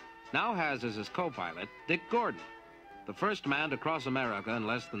 now has as his co-pilot Dick Gordon, the first man to cross America in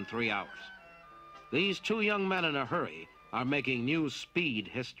less than 3 hours. These two young men in a hurry are making new speed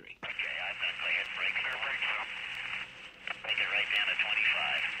history. Okay, I'm going to play it regular work, so make it right down to 25.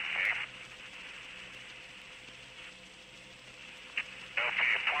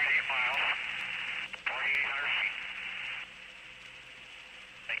 Okay, 0.8 miles, 4,800 feet.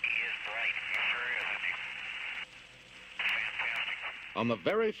 I think he is bright. He sure is, isn't he? Fantastic. On the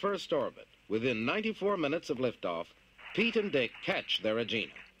very first orbit, within 94 minutes of liftoff, Pete and Dick catch their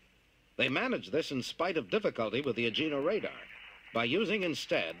Agena. They manage this in spite of difficulty with the Agena radar by using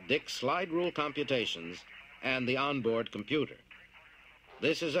instead Dick's slide rule computations and the onboard computer.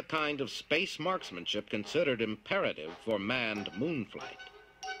 This is a kind of space marksmanship considered imperative for manned moon flight.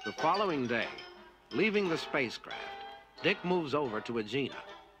 The following day, leaving the spacecraft, Dick moves over to Agena,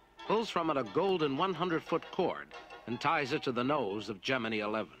 pulls from it a golden 100-foot cord, and ties it to the nose of Gemini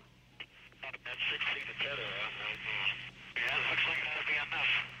 11. That's 6 feet of tether right now. Yeah, it looks like that'll be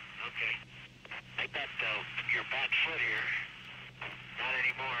enough. Okay. Take that, your back foot here. Not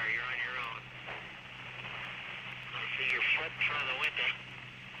anymore. You're on your own. I see your foot in front of the window.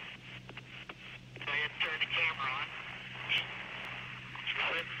 Go ahead and turn the camera on.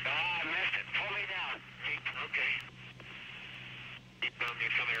 I missed it. Pull me down. Okay.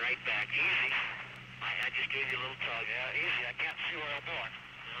 You're coming right back. Easy. I just gave you a little tug. Yeah, easy. I can't see where I'm going.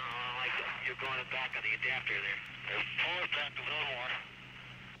 You're going back on the adapter there. Pull it back a little more.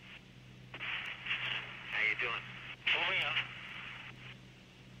 How you doing? Pull me up.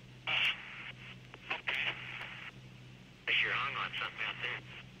 Okay. I sure hung on something out there.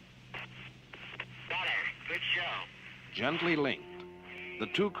 Got her. Good show. Gently linked, the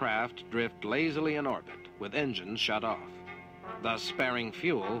two craft drift lazily in orbit with engines shut off, thus sparing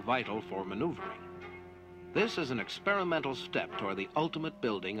fuel vital for maneuvering. This is an experimental step toward the ultimate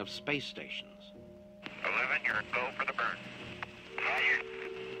building of space stations. 11, you're go for the burn. Roger.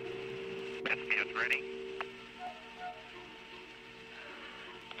 SPS ready.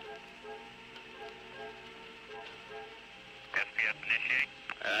 SPS initiate.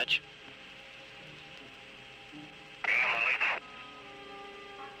 Roger.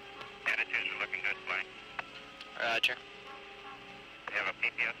 Attitudes are looking good, Blaine. Roger. You have a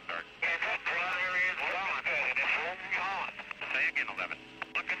PPS start. Say again, 11.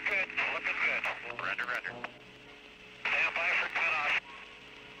 Looking good. Looking good. Render, render. Stand by for cutoff.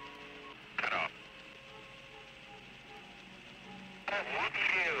 Cutoff.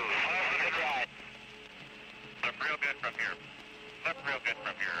 Whoop-de-doo. Follow the ride. Look real good from here. Look real good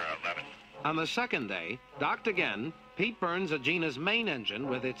from here, 11. On the second day, docked again, Pete burns Agena's main engine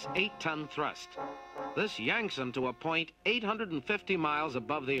with its 8-ton thrust. This yanks him to a point 850 miles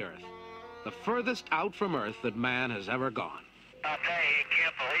above the Earth, the furthest out from Earth that man has ever gone. I'll tell you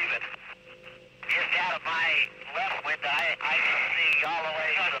can't believe it. Just out of my left window, I see all the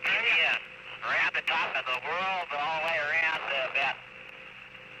way to the beginning, around the top of the world, all the way around about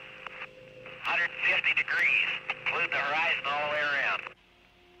 150 degrees, including the horizon all the way around.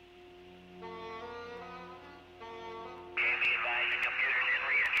 Gave me advice the computers in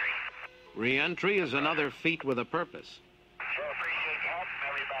re-entry. Re-entry is another feat with a purpose. Sure appreciate the help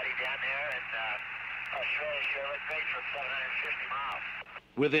from everybody down there, and Australia sure looked great for 750 miles.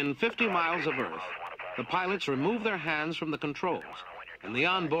 Within 50 miles of Earth, the pilots remove their hands from the controls, and the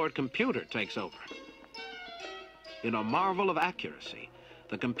onboard computer takes over. In a marvel of accuracy,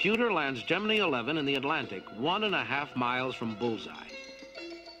 the computer lands Gemini 11 in the Atlantic 1.5 miles from bullseye.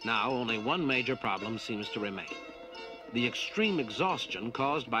 Now, only one major problem seems to remain: the extreme exhaustion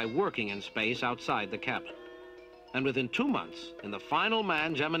caused by working in space outside the cabin. And within 2 months, in the final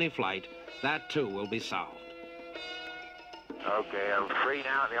manned Gemini flight, that too will be solved. Okay, I'm free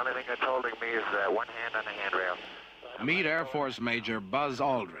now. The only thing that's holding me is one hand on the handrail. Meet Air Force Major Buzz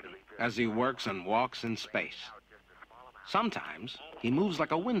Aldrin as he works and walks in space. Sometimes he moves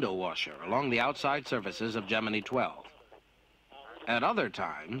like a window washer along the outside surfaces of Gemini 12. At other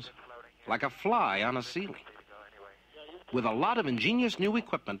times, like a fly on a ceiling. With a lot of ingenious new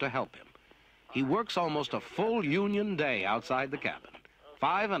equipment to help him, he works almost a full union day outside the cabin,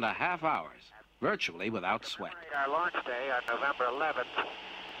 5.5 hours, virtually without sweat. Our launch day on November 11th,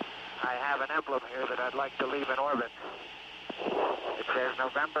 I have an emblem here that I'd like to leave in orbit. It says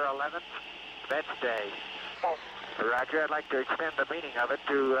November 11th, Vets Day. Roger, I'd like to extend the meaning of it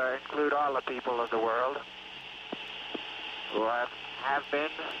to include all the people of the world who have been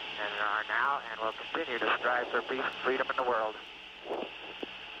and are now and will continue to strive for peace and freedom in the world.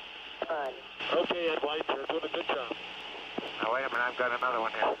 Okay, Ed White, you're doing a good job. Now, wait a minute, I've got another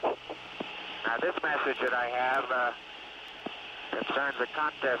one here. Now, this message that I have concerns a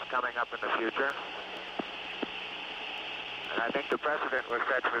contest coming up in the future. And I think the precedent was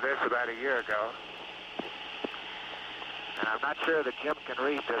set for this about a year ago. And I'm not sure that Jim can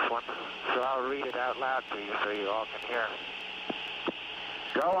read this one, so I'll read it out loud to you so you all can hear.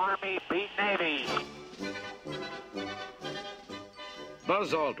 Go Army, beat Navy!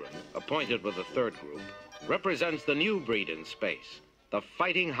 Buzz Aldrin, appointed with the third group, represents the new breed in space, the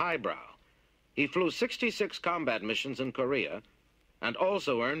fighting highbrow. He flew 66 combat missions in Korea and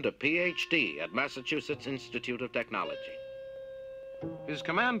also earned a PhD at Massachusetts Institute of Technology. His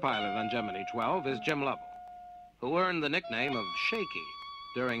command pilot on Gemini 12 is Jim Lovell, who earned the nickname of Shaky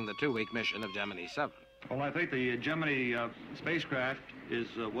during the 2-week mission of Gemini 7. Well, I think the Gemini spacecraft is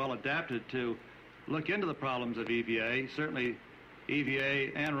well adapted to look into the problems of EVA. Certainly,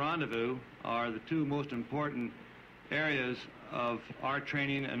 EVA and rendezvous are the two most important areas of our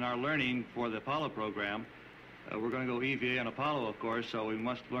training and our learning for the Apollo program. We're going to go EVA and Apollo, of course, so we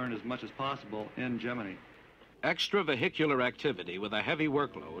must learn as much as possible in Gemini. Extravehicular activity with a heavy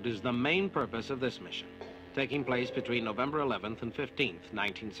workload is the main purpose of this mission, taking place between November 11th and 15th,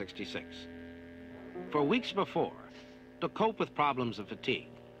 1966. For weeks before, to cope with problems of fatigue,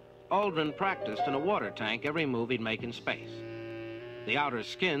 Aldrin practiced in a water tank every move he'd make in space. The outer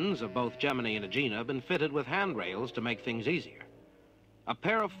skins of both Gemini and Agena have been fitted with handrails to make things easier. A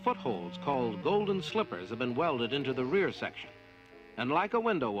pair of footholds called golden slippers have been welded into the rear section. And like a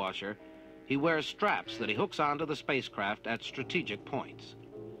window washer, he wears straps that he hooks onto the spacecraft at strategic points.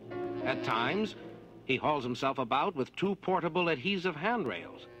 At times, he hauls himself about with 2 portable adhesive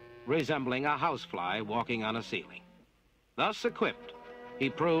handrails, resembling a housefly walking on a ceiling. Thus equipped, he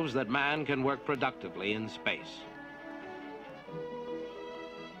proves that man can work productively in space.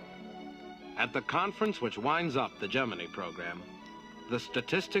 At the conference which winds up the Gemini program, the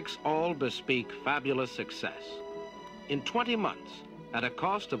statistics all bespeak fabulous success. In 20 months, at a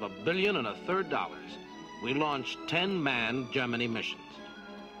cost of $1.3 billion, we launched 10 manned Gemini missions.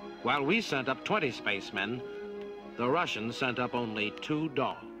 While we sent up 20 spacemen, the Russians sent up only 2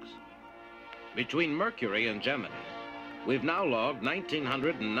 dogs. Between Mercury and Gemini, we've now logged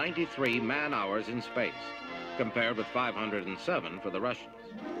 1,993 man-hours in space, compared with 507 for the Russians.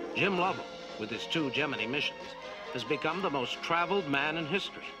 Jim Lovell, with his 2 Gemini missions, has become the most traveled man in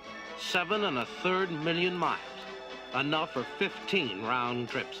history. 7.25 million miles, enough for 15 round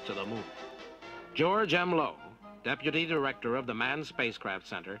trips to the moon. George M. Lowe, Deputy Director of the Manned Spacecraft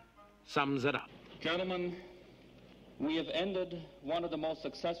Center, sums it up. Gentlemen, we have ended one of the most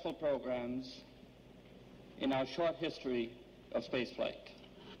successful programs in our short history of spaceflight.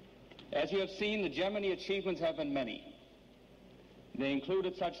 As you have seen, the Gemini achievements have been many. They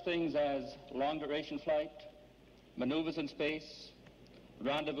included such things as long-duration flight, maneuvers in space,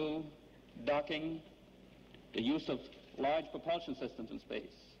 rendezvous, docking, the use of large propulsion systems in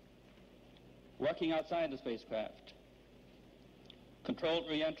space, working outside the spacecraft, controlled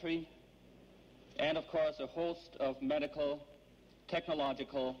re-entry, and of course a host of medical,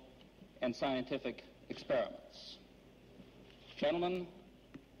 technological, and scientific experiments. Gentlemen,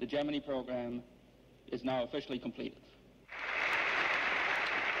 the Gemini program is now officially completed.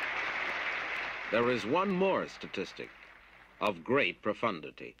 There is one more statistic of great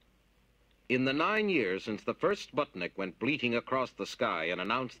profundity. In the 9 years since the first Sputnik went bleating across the sky and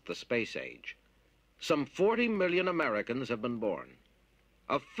announced the space age, some 40 million Americans have been born.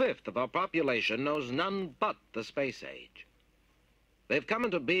 1/5 of our population knows none but the space age. They've come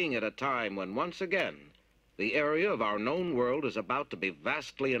into being at a time when, once again, the area of our known world is about to be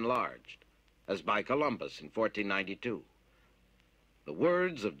vastly enlarged, as by Columbus in 1492. The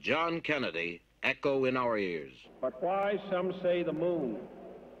words of John Kennedy echo in our ears. But why, some say, the moon?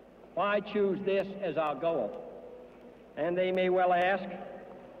 Why choose this as our goal? And they may well ask,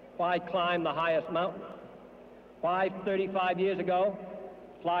 why climb the highest mountain? Why, 35 years ago,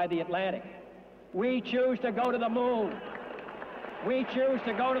 fly the Atlantic? We choose to go to the moon. We choose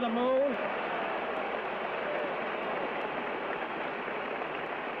to go to the moon.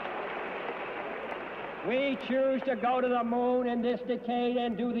 We choose to go to the moon in this decade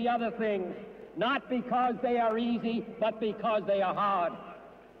and do the other things, not because they are easy, but because they are hard.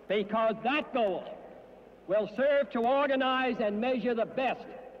 Because that goal will serve to organize and measure the best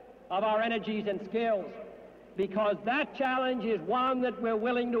of our energies and skills. Because that challenge is one that we're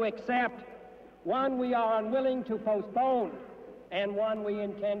willing to accept, one we are unwilling to postpone, and one we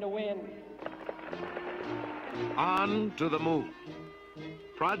intend to win. On to the moon.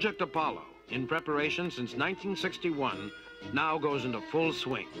 Project Apollo, in preparation since 1961, now goes into full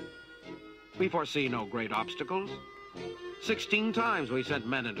swing. We foresee no great obstacles. 16 times we sent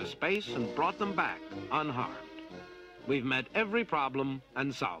men into space and brought them back unharmed. We've met every problem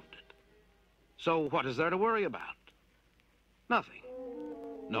and solved it. So what is there to worry about? Nothing.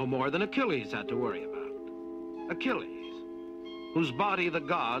 No more than Achilles had to worry about. Achilles, whose body the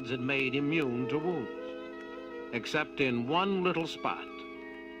gods had made immune to wounds, except in one little spot,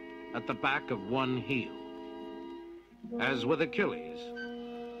 at the back of one heel. As with Achilles,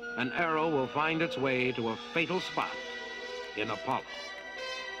 an arrow will find its way to a fatal spot in Apollo.